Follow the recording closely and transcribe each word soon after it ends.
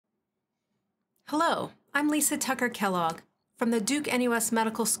Hello, I'm Lisa Tucker-Kellogg from the Duke-NUS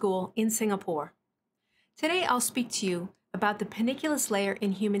Medical School in Singapore. Today I'll speak to you about the panniculus layer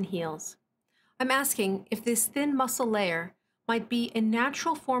in human heels. I'm asking if this thin muscle layer might be a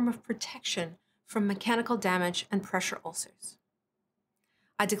natural form of protection from mechanical damage and pressure ulcers.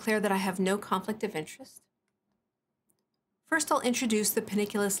 I declare that I have no conflict of interest. First, I'll introduce the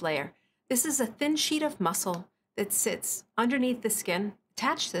panniculus layer. This is a thin sheet of muscle that sits underneath the skin,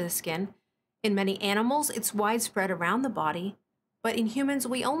 attached to the skin. In many animals, it's widespread around the body, but in humans,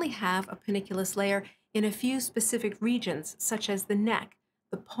 we only have a panniculus layer in a few specific regions, such as the neck,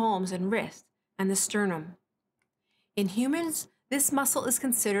 the palms and wrist, and the sternum. In humans, this muscle is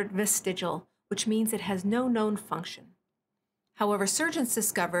considered vestigial, which means it has no known function. However, surgeons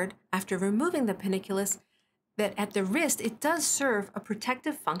discovered, after removing the panniculus, that at the wrist, it does serve a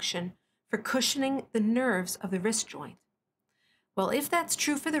protective function for cushioning the nerves of the wrist joint. Well, if that's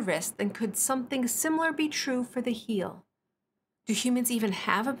true for the wrist, then could something similar be true for the heel? Do humans even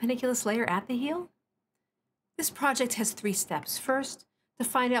have a panniculus layer at the heel? This project has 3 steps. First, to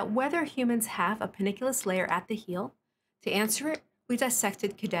find out whether humans have a panniculus layer at the heel. To answer it, we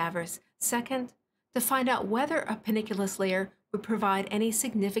dissected cadavers. Second, to find out whether a panniculus layer would provide any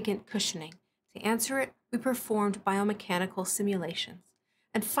significant cushioning. To answer it, we performed biomechanical simulations.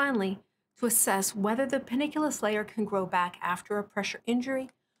 And finally, to assess whether the panniculus layer can grow back after a pressure injury,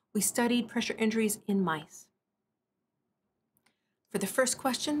 we studied pressure injuries in mice. For the first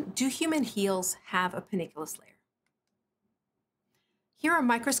question, do human heels have a panniculus layer? Here are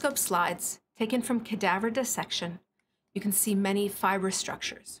microscope slides taken from cadaver dissection. You can see many fibrous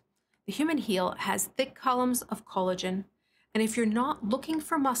structures. The human heel has thick columns of collagen, and if you're not looking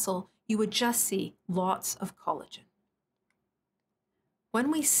for muscle, you would just see lots of collagen. When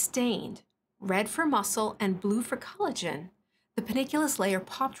we stained red for muscle and blue for collagen, the panniculus layer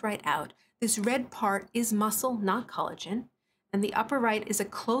popped right out. This red part is muscle, not collagen, and the upper right is a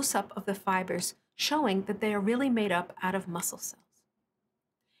close-up of the fibers, showing that they are really made up out of muscle cells.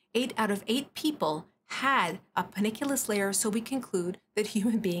 8 out of 8 people had a panniculus layer, so we conclude that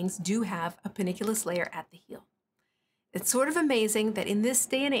human beings do have a panniculus layer at the heel. It's sort of amazing that in this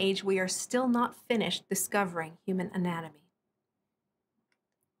day and age, we are still not finished discovering human anatomy.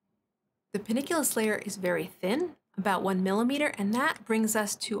 The panniculus layer is very thin, about 1 millimeter, and that brings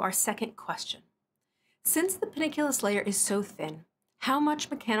us to our second question. Since the panniculus layer is so thin, how much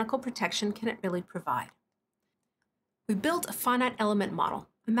mechanical protection can it really provide? We built a finite element model,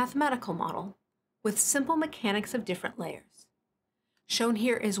 a mathematical model, with simple mechanics of different layers. Shown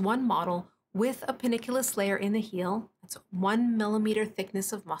here is one model with a panniculus layer in the heel. That's 1 millimeter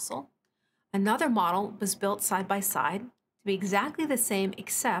thickness of muscle. Another model was built side by side to be exactly the same,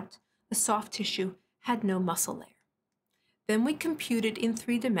 except the soft tissue had no muscle layer. Then we computed in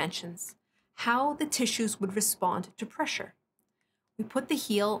 3 dimensions how the tissues would respond to pressure. We put the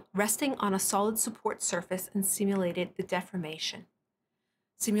heel resting on a solid support surface and simulated the deformation.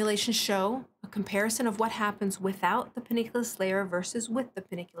 Simulations show a comparison of what happens without the panniculus layer versus with the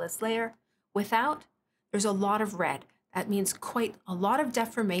panniculus layer. Without, there's a lot of red. That means quite a lot of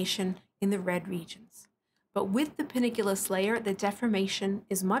deformation in the red regions. But with the panniculus layer, the deformation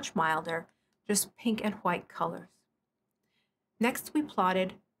is much milder, just pink and white colors. Next, we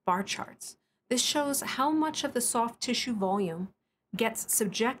plotted bar charts. This shows how much of the soft tissue volume gets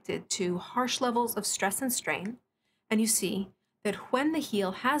subjected to harsh levels of stress and strain, and you see that when the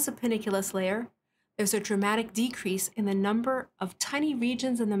heel has a panniculus layer, there's a dramatic decrease in the number of tiny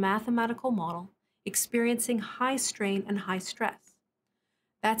regions in the mathematical model experiencing high strain and high stress.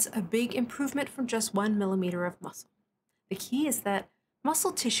 That's a big improvement from just 1 millimeter of muscle. The key is that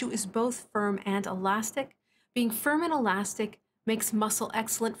muscle tissue is both firm and elastic. Being firm and elastic makes muscle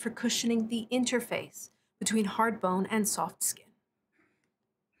excellent for cushioning the interface between hard bone and soft skin.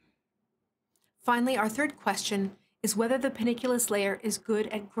 Finally, our third question is whether the panniculus layer is good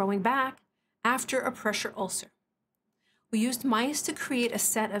at growing back after a pressure ulcer. We used mice to create a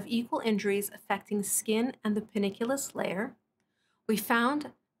set of equal injuries affecting skin and the panniculus layer. We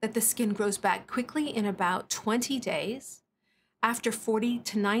found that the skin grows back quickly in about 20 days. After 40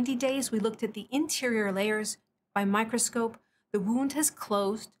 to 90 days, we looked at the interior layers by microscope. The wound has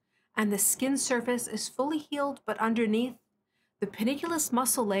closed and the skin surface is fully healed, but underneath, the panniculus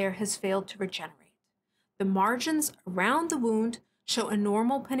muscle layer has failed to regenerate. The margins around the wound show a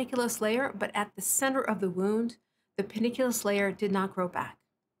normal panniculus layer, but at the center of the wound, the panniculus layer did not grow back.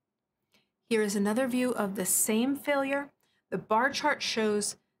 Here is another view of the same failure. The bar chart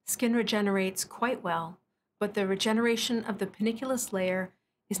shows skin regenerates quite well, but the regeneration of the panniculus layer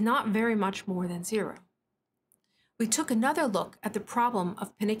is not very much more than 0. We took another look at the problem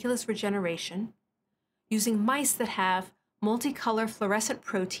of panniculus regeneration using mice that have multicolor fluorescent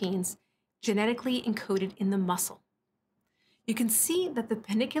proteins genetically encoded in the muscle. You can see that the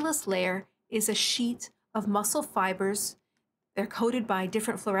panniculus layer is a sheet of muscle fibers. They're coated by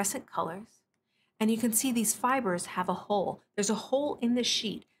different fluorescent colors. And you can see these fibers have a hole. There's a hole in the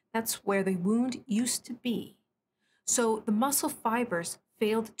sheet. That's where the wound used to be. So the muscle fibers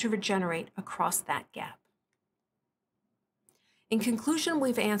failed to regenerate across that gap. In conclusion,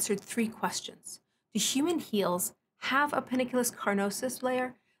 we've answered 3 questions. Do human heels have a panniculus carnosus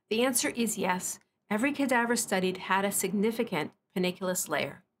layer? The answer is yes. Every cadaver studied had a significant panniculus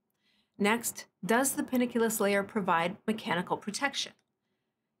layer. Next, does the panniculus layer provide mechanical protection?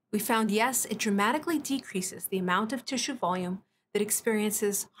 We found yes, it dramatically decreases the amount of tissue volume that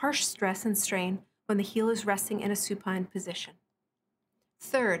experiences harsh stress and strain when the heel is resting in a supine position.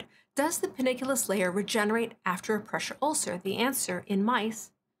 Third, does the panniculus layer regenerate after a pressure ulcer? The answer in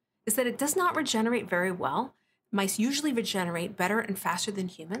mice is that it does not regenerate very well. Mice usually regenerate better and faster than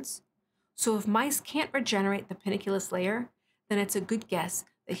humans. So if mice can't regenerate the panniculus layer, then it's a good guess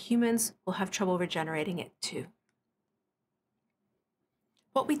that humans will have trouble regenerating it too.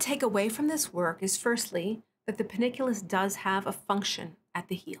 What we take away from this work is firstly, that the panniculus does have a function at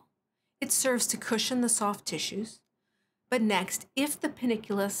the heel. It serves to cushion the soft tissues. But next, if the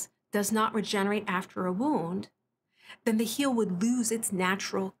panniculus does not regenerate after a wound, then the heel would lose its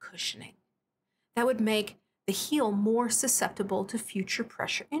natural cushioning. That would make the heel more susceptible to future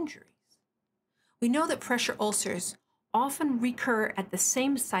pressure injuries. We know that pressure ulcers often recur at the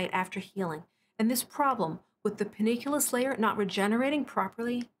same site after healing, and this problem with the panniculus layer not regenerating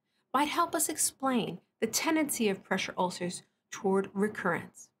properly might help us explain the tendency of pressure ulcers toward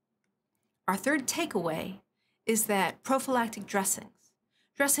recurrence. Our third takeaway is that prophylactic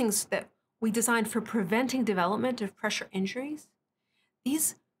dressings that we designed for preventing development of pressure injuries,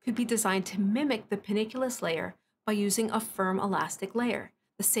 these could be designed to mimic the panniculus layer by using a firm elastic layer,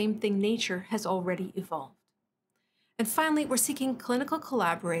 the same thing nature has already evolved. And finally, we're seeking clinical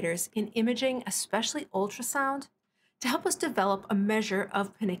collaborators in imaging, especially ultrasound, to help us develop a measure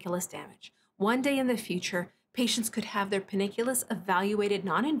of panniculus damage. One day in the future, patients could have their panniculus evaluated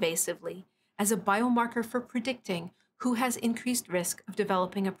non-invasively as a biomarker for predicting who has increased risk of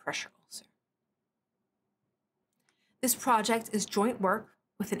developing a pressure ulcer. This project is joint work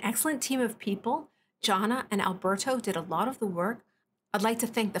with an excellent team of people. Jana and Alberto did a lot of the work. I'd like to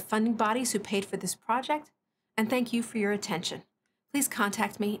thank the funding bodies who paid for this project, and thank you for your attention. Please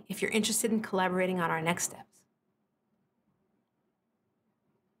contact me if you're interested in collaborating on our next step.